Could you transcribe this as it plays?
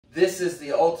This is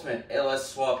the ultimate LS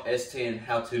Swap S10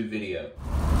 how-to video.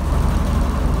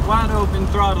 Wide open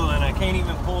throttle and I can't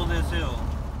even pull this hill.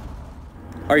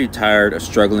 Are you tired of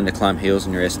struggling to climb hills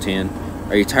in your S10?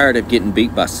 Are you tired of getting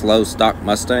beat by slow stock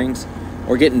Mustangs?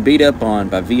 Or getting beat up on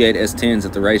by V8 S10s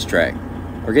at the racetrack?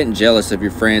 Or getting jealous of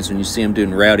your friends when you see them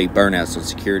doing rowdy burnouts on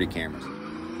security cameras?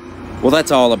 Well,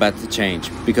 that's all about to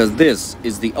change, because this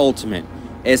is the ultimate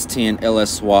S10 LS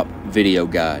Swap video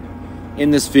guide.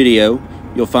 In this video,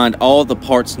 you'll find all the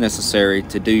parts necessary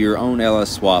to do your own LS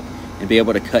swap and be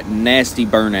able to cut nasty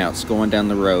burnouts going down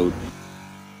the road.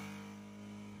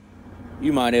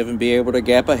 You might even be able to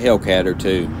gap a Hellcat or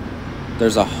two.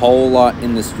 There's a whole lot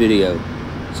in this video,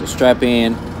 so strap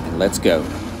in and let's go.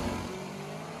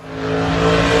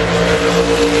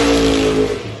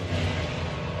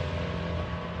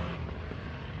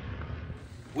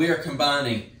 We are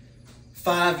combining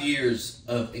 5 years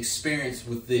of experience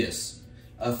with this.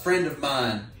 A friend of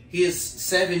mine, he has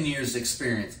 7 years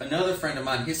experience. Another friend of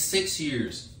mine, his 6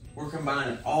 years. We're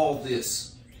combining all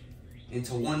this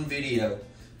into one video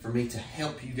for me to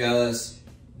help you guys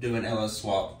do an LS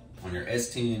swap on your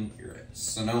S10, your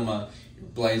Sonoma, your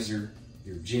Blazer,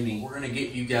 your Jimmy. We're gonna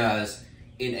get you guys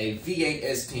in a V8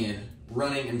 S10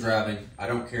 running and driving. I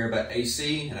don't care about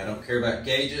AC and I don't care about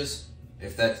gauges.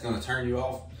 If that's gonna turn you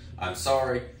off, I'm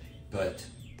sorry, but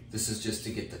this is just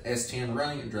to get the S10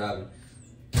 running and driving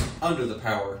under the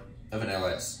power of an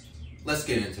LS. Let's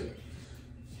get into it.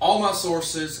 All my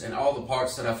sources and all the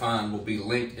parts that I find will be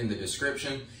linked in the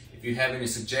description. If you have any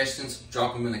suggestions,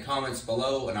 drop them in the comments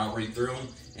below and I'll read through them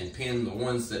and pin the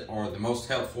ones that are the most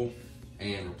helpful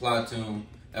and reply to them.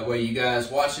 That way you guys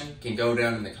watching can go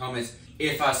down in the comments.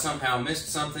 If I somehow missed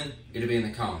something, it'll be in the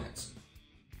comments.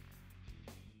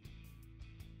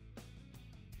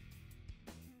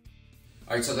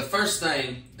 Alright, so the first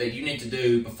thing that you need to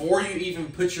do before you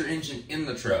even put your engine in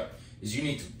the truck is you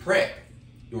need to prep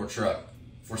your truck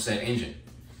for said engine.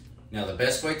 Now the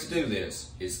best way to do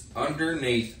this is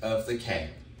underneath of the cab,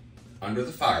 under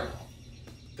the firewall.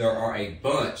 There are a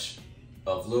bunch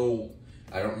of little,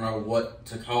 I don't know what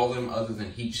to call them other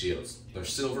than heat shields. They're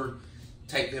silver.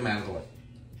 Take them out of the way.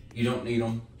 You don't need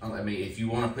them. I mean, if you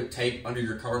want to put tape under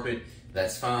your carpet,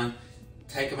 that's fine.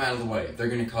 Take them out of the way. They're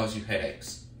going to cause you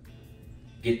headaches.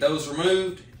 Get those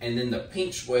removed, and then the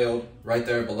pinch weld right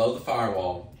there below the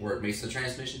firewall where it meets the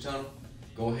transmission tunnel,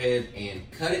 go ahead and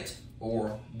cut it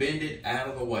or bend it out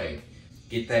of the way.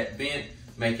 Get that bent,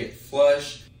 make it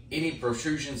flush. Any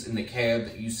protrusions in the cab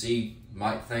that you see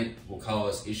might think will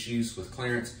cause issues with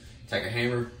clearance, take a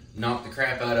hammer, knock the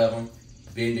crap out of them,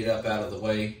 bend it up out of the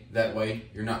way. That way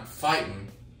you're not fighting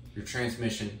your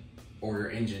transmission or your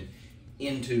engine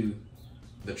into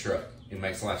the truck. It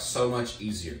makes life so much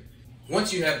easier.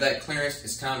 Once you have that clearance,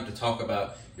 it's time to talk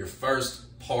about your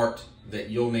first part that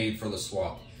you'll need for the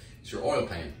swap. It's your oil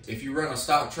pan. If you run a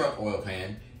stock truck oil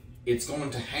pan, it's going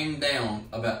to hang down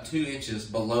about 2 inches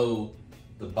below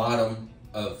the bottom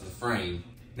of the frame.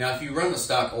 Now, if you run the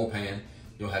stock oil pan,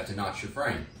 you'll have to notch your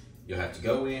frame. You'll have to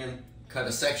go in, cut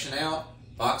a section out,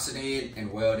 box it in,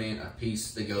 and weld in a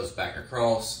piece that goes back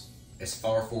across as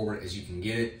far forward as you can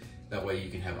get it. That way you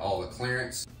can have all the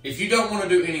clearance. If you don't want to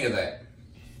do any of that,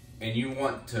 and you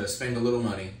want to spend a little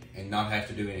money and not have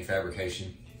to do any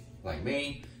fabrication like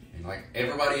me and like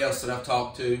everybody else that I've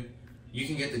talked to, you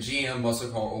can get the GM muscle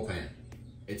car oil pan.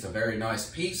 It's a very nice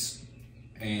piece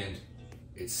and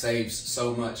it saves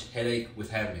so much headache with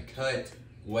having to cut,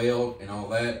 weld, and all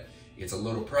that. It's a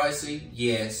little pricey,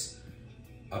 yes.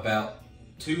 About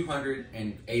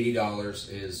 $280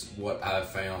 is what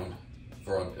I've found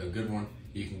for a good one.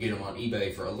 You can get them on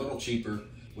eBay for a little cheaper.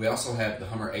 We also have the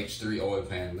Hummer H3 oil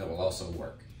pan that will also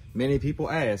work. Many people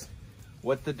ask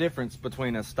what the difference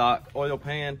between a stock oil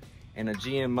pan and a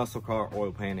GM muscle car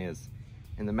oil pan is.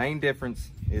 And the main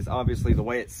difference is obviously the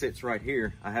way it sits right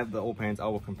here. I have the oil pans, I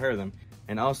will compare them.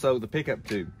 And also the pickup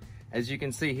tube. As you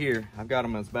can see here, I've got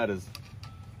them about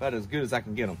as good as I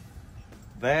can get them.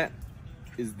 That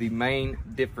is the main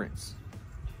difference.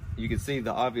 You can see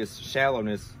the obvious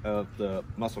shallowness of the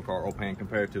muscle car oil pan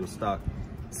compared to a stock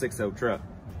 6.0 truck.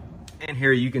 And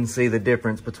here you can see the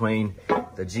difference between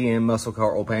the GM muscle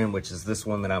car oil pan, which is this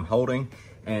one that I'm holding,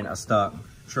 and a stock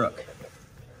truck.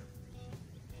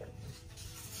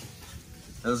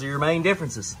 Those are your main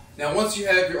differences. Now, once you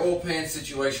have your oil pan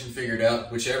situation figured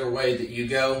out, whichever way that you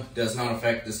go does not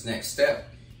affect this next step.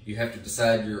 You have to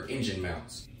decide your engine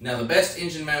mounts. Now, the best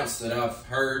engine mounts that I've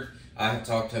heard, I have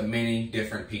talked to many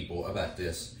different people about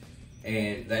this,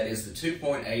 and that is the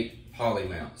 2.8 Holley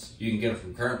mounts. You can get them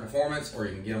from Current Performance or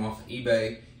you can get them off of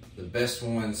eBay. The best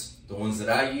ones, the ones that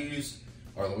I use,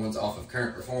 are the ones off of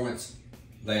Current Performance.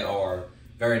 They are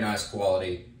Very nice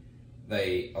quality.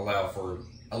 They allow for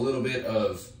a little bit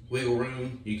of wiggle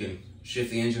room. You can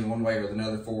shift the engine one way or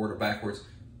another, forward or backwards.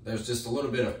 There's just a little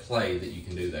bit of play that you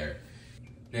can do there.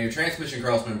 Now your transmission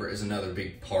crossmember is another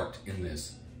big part in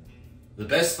this. The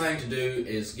best thing to do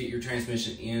is get your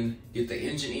transmission in, get the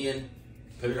engine in,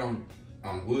 put it on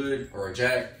wood or a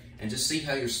jack, and just see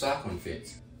how your stock one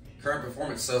fits. Current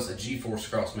Performance sells a G-force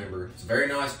crossmember. It's a very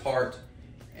nice part,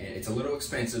 and it's a little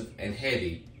expensive and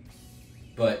heavy,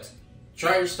 but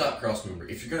try your stock crossmember.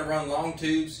 If you're gonna run long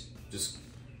tubes, just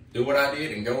do what I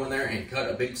did and go in there and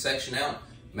cut a big section out,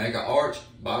 make an arch,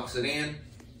 box it in.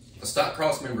 The stock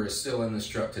crossmember is still in this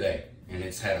truck today, and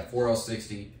it's had a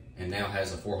 4L60 and now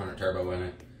has a 400 turbo in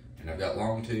it, and I've got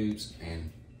long tubes and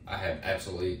I have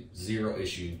absolutely zero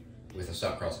issue with a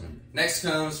stock crossmember. Next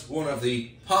comes one of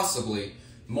the possibly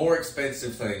more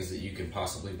expensive things that you can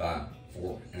possibly buy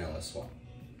for an LS swap.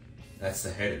 That's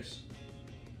the headers.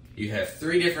 You have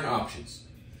 3 different options.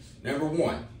 Number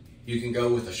 1, you can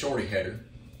go with a Shorty header.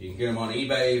 You can get them on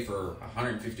eBay for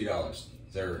 $150.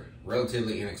 They're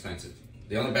relatively inexpensive.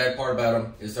 The only bad part about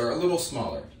them is they're a little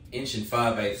smaller. 1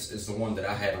 5/8 is the one that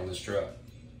I had on this truck,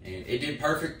 and it did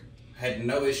perfect, had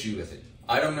no issue with it.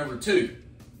 Item number 2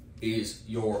 is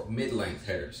your mid-length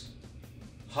headers.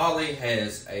 Holley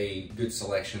has a good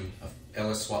selection of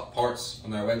LS swap parts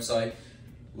on their website.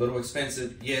 A little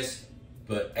expensive, yes,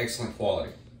 but excellent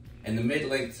quality. And the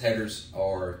mid-length headers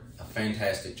are a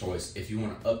fantastic choice if you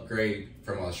want to upgrade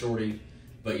from a Shorty,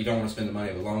 but you don't want to spend the money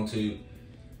of a long tube.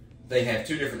 They have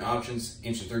 2 different options,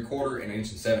 1 3/4 and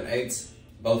 1 7/8.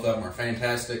 Both of them are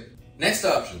fantastic. Next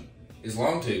option is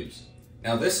long tubes.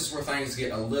 Now this is where things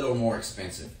get a little more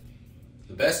expensive.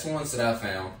 The best ones that I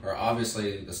found are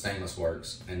obviously the stainless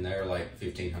works, and they're like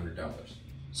 $1,500.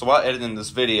 So while editing this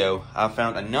video, I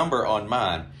found a number on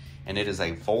mine, and it is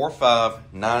a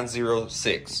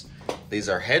 45906. These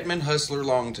are Hedman Hustler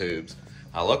long tubes.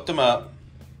 I looked them up.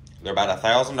 They're about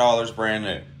 $1,000 brand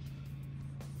new.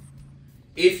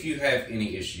 If you have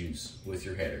any issues with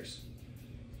your headers,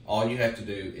 all you have to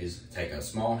do is take a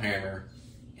small hammer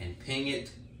and ping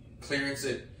it, clearance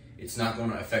it. It's not going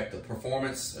to affect the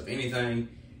performance of anything.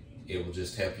 It will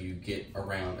just help you get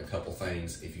around a couple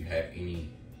things if you have any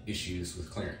issues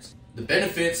with clearance. The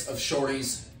benefits of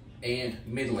Shorties and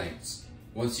mid-lengths.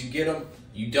 Once you get them,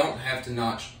 you don't have to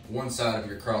notch one side of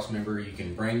your crossmember. You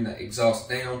can bring the exhaust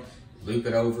down, loop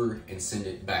it over, and send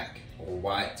it back, or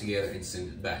wire it together and send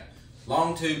it back.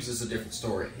 Long tubes is a different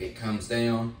story. It comes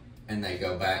down and they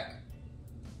go back,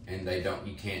 and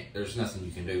there's nothing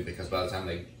you can do, because by the time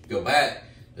they go back,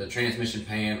 the transmission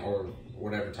pan or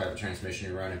whatever type of transmission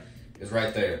you're running is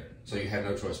right there. So you have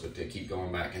no choice but to keep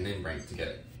going back and then bring it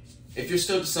together. If you're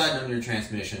still deciding on your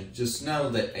transmission, just know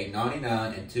that a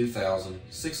 99 and 2000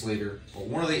 6-liter or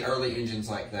one of the early engines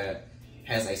like that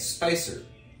has a spacer.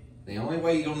 The only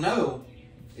way you'll know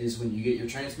is when you get your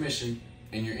transmission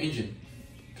and your engine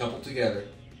coupled together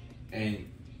and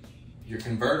your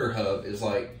converter hub is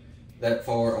like that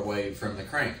far away from the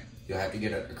crank. You'll have to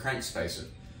get a crank spacer.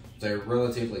 They're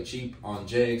relatively cheap on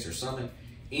Jegs or Summit.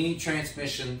 Any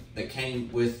transmission that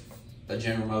came with a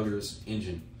General Motors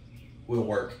engine will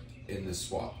work in this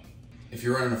swap. If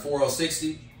you're running a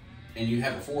 4L60 and you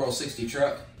have a 4L60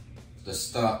 truck, the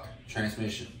stock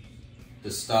transmission,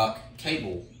 the stock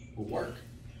cable will work.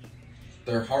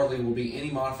 There hardly will be any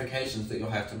modifications that you'll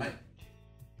have to make.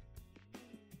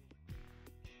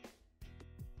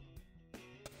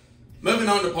 Moving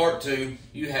on to part 2,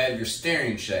 you have your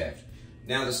steering shaft.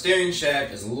 Now the steering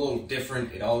shaft is a little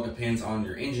different. It all depends on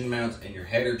your engine mounts and your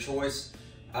header choice.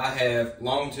 I have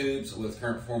long tubes with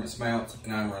Current Performance mounts,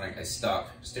 and I'm running a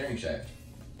stock steering shaft.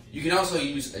 You can also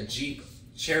use a Jeep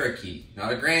Cherokee,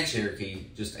 not a Grand Cherokee,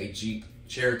 just a Jeep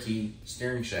Cherokee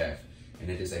steering shaft,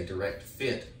 and it is a direct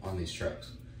fit on these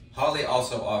trucks. Holley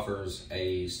also offers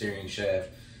a steering shaft,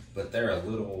 but they're a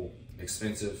little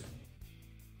expensive.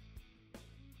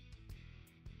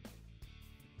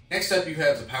 Next up, you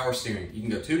have the power steering. You can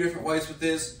go 2 different ways with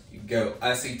this. You can go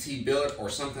ICT billet or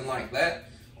something like that,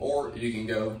 or you can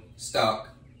go stock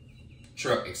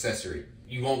truck accessory.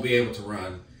 You won't be able to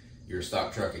run your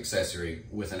stock truck accessory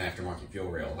with an aftermarket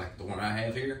fuel rail like the one I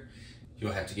have here.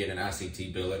 You'll have to get an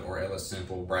ICT billet or LS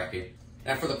Simple bracket.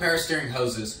 Now for the power steering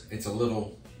hoses, it's a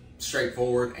little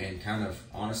straightforward and kind of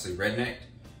honestly rednecked.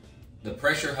 The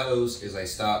pressure hose is a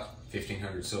stock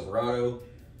 1500 Silverado,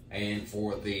 and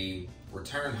for the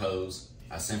return hose,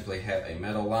 I simply have a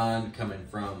metal line coming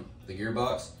from the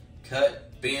gearbox,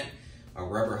 cut, bent, a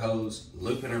rubber hose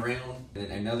looping around, and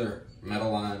then another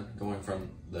metal line going from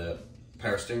the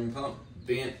power steering pump,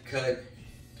 bent, cut,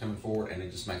 coming forward, and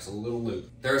it just makes a little loop.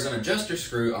 There's an adjuster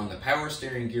screw on the power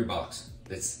steering gearbox.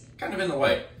 that's kind of in the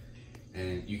way.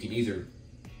 And you can either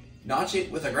notch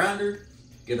it with a grinder,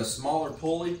 get a smaller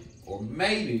pulley, or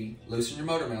maybe loosen your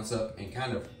motor mounts up and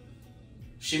kind of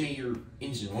shimmy your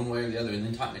engine one way or the other and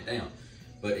then tighten it down.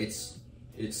 But it's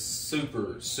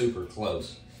super, super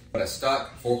close. But a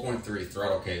stock 4.3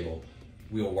 throttle cable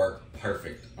will work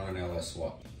perfect on an LS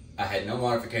swap. I had no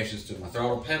modifications to my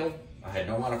throttle pedal. I had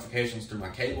no modifications to my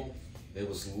cable. It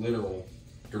was literal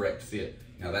direct fit.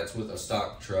 Now that's with a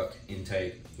stock truck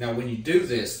intake. Now when you do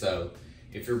this though,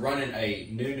 if you're running a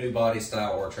new body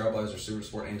style or a Trailblazer Super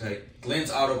Sport intake,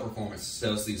 Glenn's Auto Performance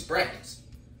sells these brackets,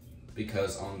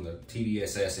 because on the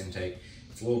TDSS intake,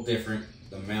 it's a little different.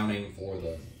 The mounting for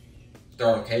the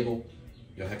throttle cable,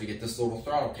 you'll have to get this little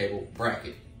throttle cable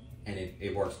bracket, and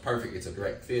it works perfect. It's a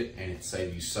direct fit, and it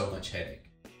saves you so much headache.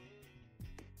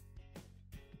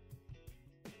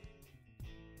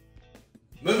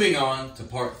 Moving on to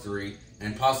part 3,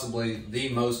 and possibly the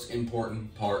most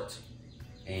important part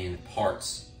and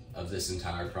parts of this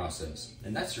entire process,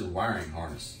 and that's your wiring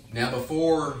harness. Now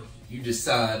before you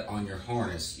decide on your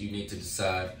harness, you need to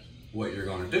decide what you're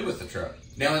going to do with the truck.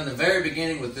 Now in the very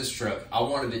beginning with this truck, I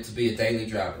wanted it to be a daily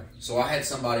driver, so I had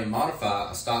somebody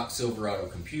modify a stock Silverado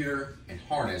computer and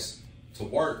harness to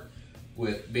work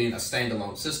with being a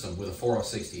standalone system with a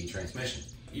 406D transmission.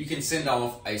 You can send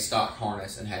off a stock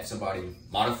harness and have somebody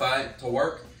modify it to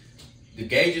work. The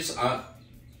gauges,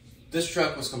 this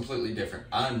truck was completely different.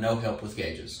 I'm no help with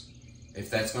gauges. If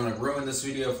that's going to ruin this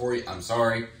video for you, I'm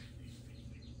sorry.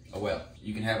 Oh well.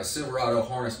 You can have a Silverado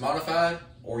harness modified,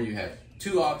 or you have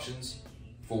 2 options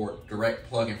for direct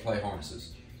plug-and-play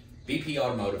harnesses. BP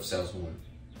Automotive sells one,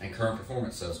 and Current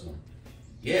Performance sells one.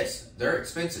 Yes, they're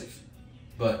expensive,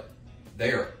 but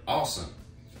they are awesome.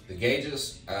 The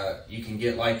gauges, you can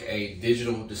get like a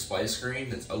digital display screen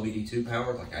that's OBD2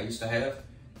 powered like I used to have.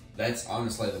 That's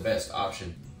honestly the best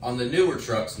option. On the newer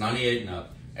trucks, 98 and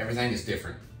up, everything is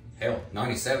different. Hell,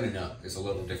 97 and up is a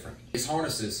little different. These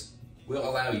harnesses will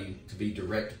allow you to be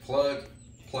direct plug,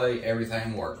 play,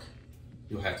 everything work.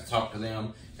 You'll have to talk to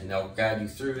them and they'll guide you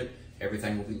through it.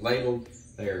 Everything will be labeled.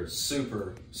 They're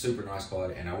super, super nice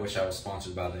quality, and I wish I was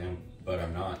sponsored by them, but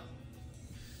I'm not.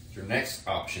 Your next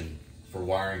option for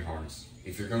wiring harness,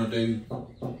 if you're gonna do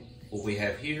what we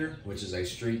have here, which is a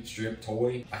street strip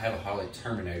toy, I have a Holley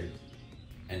Terminator,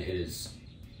 and it is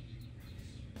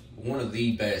one of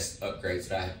the best upgrades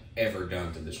that I have ever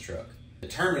done to this truck. The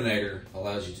Terminator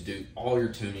allows you to do all your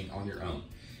tuning on your own.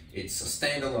 It's a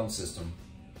standalone system.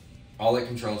 All it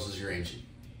controls is your engine.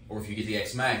 Or if you get the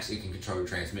X Max, it can control your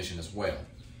transmission as well.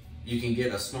 You can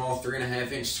get a small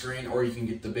 3.5-inch screen, or you can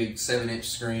get the big 7-inch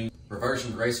screen.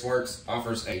 Reversion Raceworks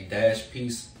offers a dash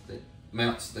piece that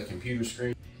mounts the computer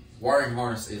screen. Wiring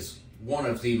harness is one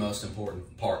of the most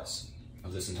important parts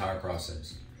of this entire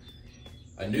process.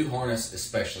 A new harness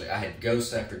especially, I had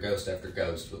ghost after ghost after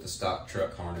ghost with the stock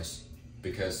truck harness,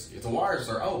 because if the wires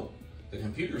are old, the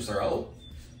computers are old.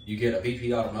 You get a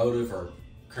BP Automotive or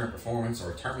Current Performance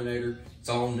or a Terminator, it's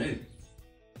all new.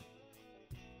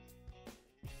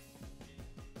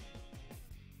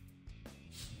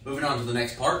 Moving on to the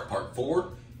next part, part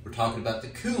 4, we're talking about the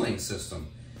cooling system.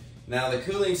 Now the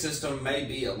cooling system may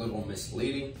be a little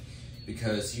misleading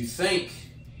because you think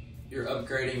you're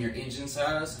upgrading your engine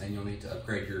size and you'll need to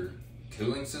upgrade your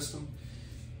cooling system,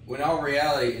 when in all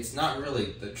reality it's not really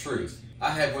the truth.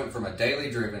 I have went from a daily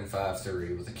driven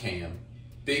 5.3 with a cam,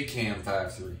 big cam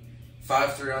 5.3,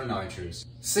 5.3 on nitrous,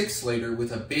 6 liter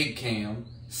with a big cam,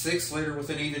 6 liter with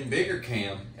an even bigger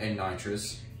cam and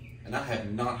nitrous, and I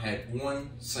have not had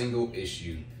one single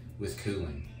issue with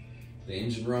cooling. The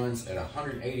engine runs at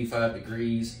 185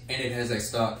 degrees, and it has a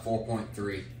stock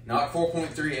 4.3, not 4.3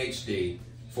 HD,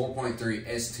 4.3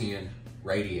 S10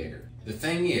 radiator. The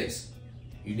thing is,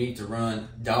 you need to run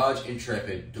Dodge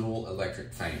Intrepid dual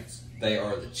electric fans. They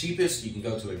are the cheapest. You can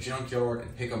go to a junkyard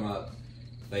and pick them up.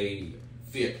 They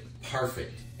fit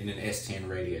perfect in an S10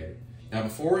 radiator. Now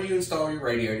before you install your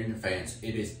radiator in your fans,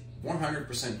 it is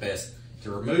 100% best to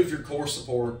remove your core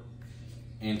support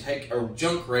and take a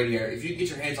junk radiator. If you can get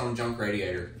your hands on a junk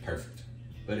radiator, perfect.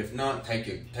 But if not, take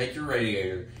your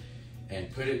radiator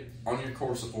and put it on your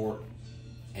core support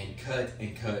and cut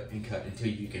and cut and cut until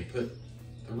you can put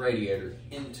the radiator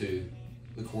into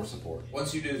the core support.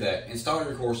 Once you do that, install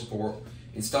your core support,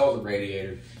 install the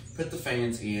radiator, put the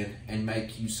fans in, and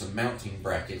make you some mounting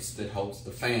brackets that holds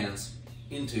the fans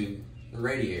into the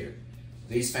radiator.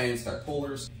 These fans, they're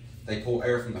pullers. They pull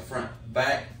air from the front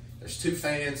back. There's 2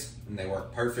 fans and they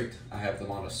work perfect. I have them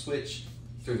on a switch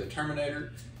through the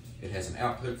Terminator. It has an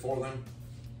output for them.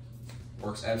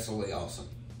 Works absolutely awesome.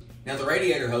 Now the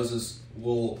radiator hoses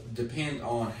will depend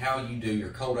on how you do your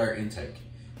cold air intake.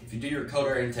 If If you do your cold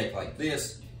air intake like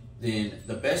this, then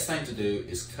the best thing to do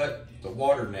is cut the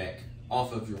water neck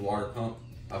off of your water pump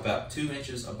about 2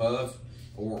 inches above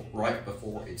or right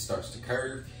before it starts to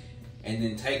curve, and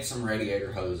then take some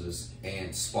radiator hoses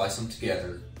and splice them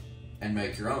together and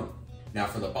make your own. Now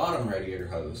for the bottom radiator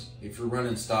hose, if you're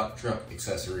running stock truck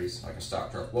accessories like a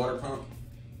stock truck water pump,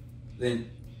 then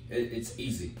it's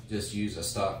easy. Just use a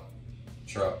stock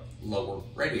truck lower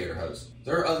radiator hose.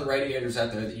 There are other radiators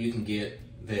out there that you can get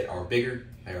that are bigger,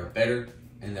 they are better,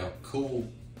 and they'll cool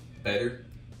better.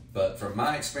 But from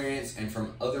my experience and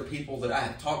from other people that I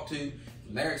have talked to,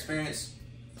 from their experience,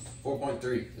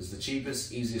 4.3 is the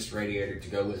cheapest, easiest radiator to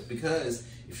go with, because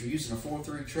if you're using a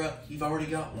 4.3 truck, you've already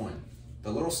got one.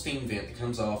 The little steam vent that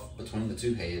comes off between the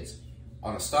two heads,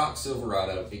 on a stock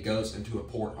Silverado, it goes into a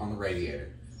port on the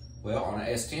radiator. Well, on an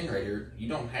S10 radiator, you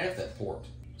don't have that port.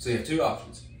 So you have two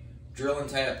options. Drill and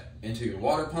tap into your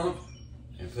water pump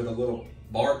and put a little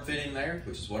barb fitting there,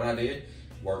 which is what I did.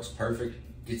 Works perfect,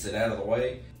 gets it out of the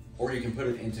way. Or you can put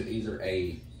it into either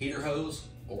a heater hose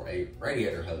or a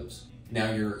radiator hose.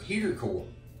 Now your heater core,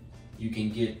 you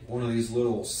can get one of these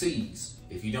little C's.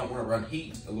 If you don't want to run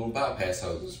heat, a little bypass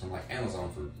hoses from like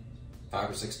Amazon for $5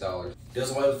 or $6.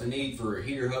 Does away with the need for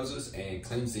heater hoses and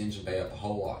cleans the engine bay up a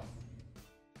whole lot.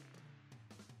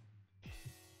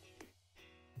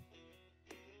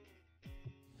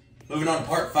 Moving on to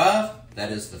part 5,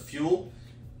 that is the fuel.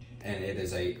 And it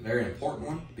is a very important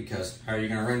one, because how are you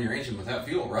going to run your engine without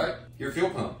fuel, right? Your fuel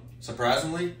pump.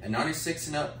 Surprisingly, a 96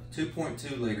 and up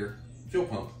 2.2 liter fuel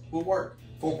pump will work.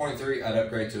 4.3, I'd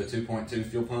upgrade to a 2.2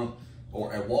 fuel pump,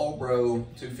 or a Walbro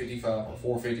 255 or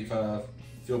 455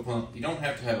 fuel pump. You don't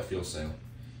have to have a fuel cell.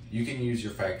 You can use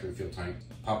your factory fuel tank.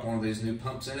 Pop one of these new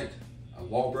pumps in it, a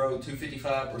Walbro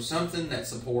 255 or something that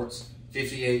supports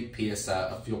 58 PSI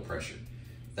of fuel pressure.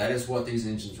 That is what these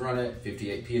engines run at,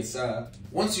 58 PSI.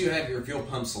 Once you have your fuel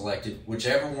pump selected,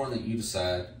 whichever one that you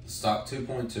decide, stock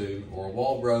 2.2 or a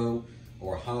Walbro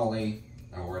or a Holley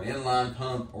or an inline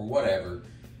pump or whatever,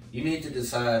 you need to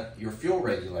decide your fuel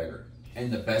regulator.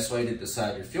 And the best way to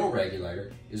decide your fuel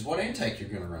regulator is what intake you're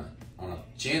going to run on a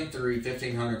Gen 3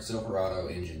 1500 Silverado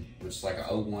engine, which is like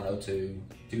a 01, 02,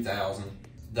 2000.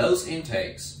 Those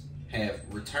intakes have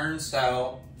return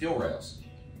style fuel rails,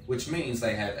 which means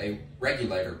they have a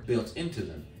regulator built into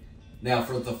them. Now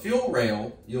for the fuel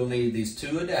rail, you'll need these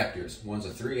two adapters. One's a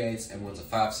 3/8 and one's a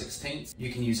 5/16.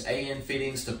 You can use AN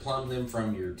fittings to plumb them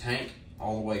from your tank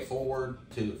all the way forward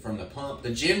to from the pump.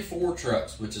 The Gen 4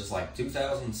 trucks, which is like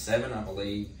 2007, I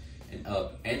believe, and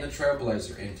up, and the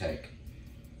Trailblazer intake,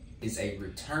 is a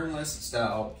returnless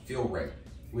style fuel rail,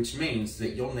 which means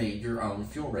that you'll need your own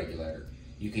fuel regulator.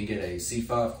 You can get a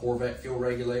C5 Corvette fuel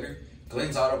regulator.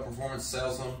 Glenn's Auto Performance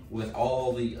sells them with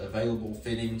all the available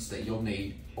fittings that you'll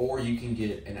need, or you can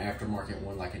get an aftermarket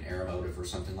one like an Aeromotive or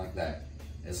something like that,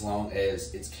 as long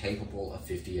as it's capable of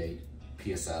 58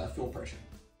 PSI fuel pressure.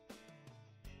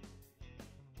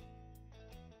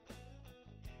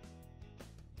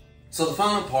 So the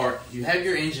final part, you have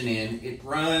your engine in, it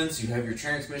runs, you have your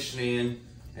transmission in,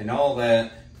 and all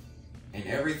that, and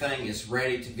everything is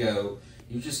ready to go.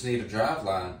 You just need a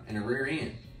driveline and a rear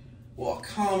end. Well, a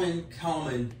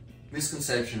common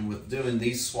misconception with doing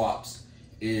these swaps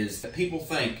is that people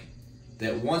think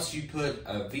that once you put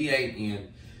a V8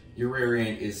 in, your rear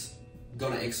end is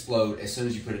going to explode as soon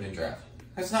as you put it in drive.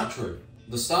 That's not true.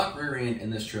 The stock rear end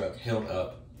in this truck held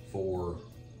up for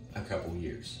a couple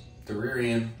years. The rear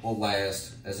end will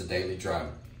last as a daily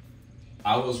driver.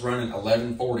 I was running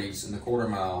 1140s in the quarter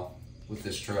mile with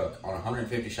this truck on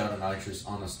 150 shot of nitrous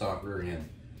on the stock rear end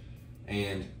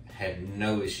and had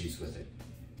no issues with it.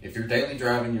 If you're daily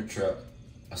driving your truck,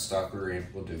 a stock rear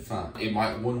end will do fine. It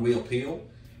might one wheel peel,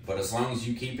 but as long as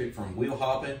you keep it from wheel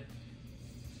hopping,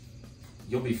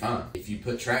 you'll be fine. If you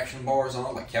put traction bars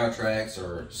on, like cow tracks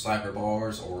or slacker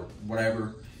bars or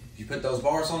whatever, if you put those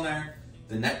bars on there,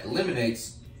 then that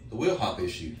eliminates the wheel hop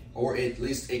issue, or at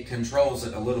least it controls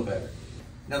it a little better.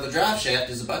 Now the drive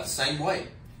shaft is about the same way.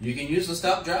 You can use the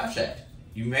stock drive shaft.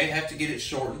 You may have to get it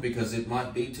shortened because it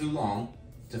might be too long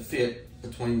to fit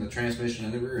between the transmission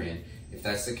and the rear end. If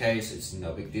that's the case, it's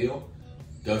no big deal.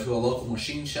 Go to a local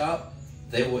machine shop.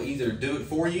 They will either do it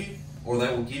for you or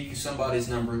they will give you somebody's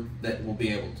number that will be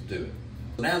able to do it.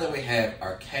 So now that we have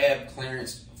our cab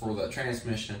clearance for the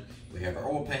transmission, we have our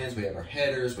oil pans, we have our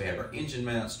headers, we have our engine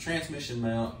mounts, transmission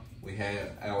mount, we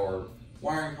have our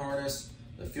wiring harness,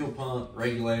 the fuel pump,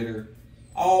 regulator,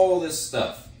 all this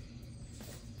stuff.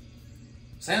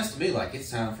 Sounds to me like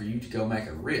it's time for you to go make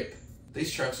a rip.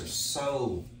 These trucks are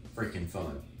so freaking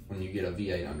fun when you get a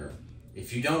V8 under them.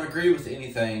 If you don't agree with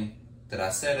anything that I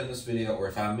said in this video, or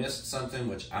if I missed something,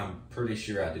 which I'm pretty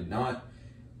sure I did not,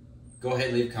 go ahead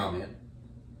and leave a comment.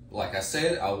 Like I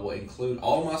said, I will include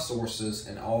all my sources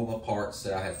and all the parts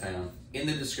that I have found in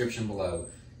the description below.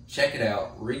 Check it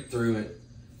out, read through it.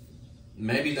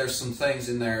 Maybe there's some things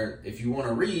in there, if you want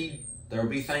to read, there will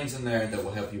be things in there that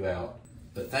will help you out.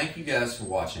 But thank you guys for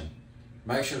watching.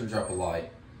 Make sure to drop a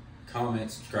like, comment,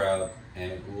 subscribe,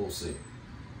 and we'll see.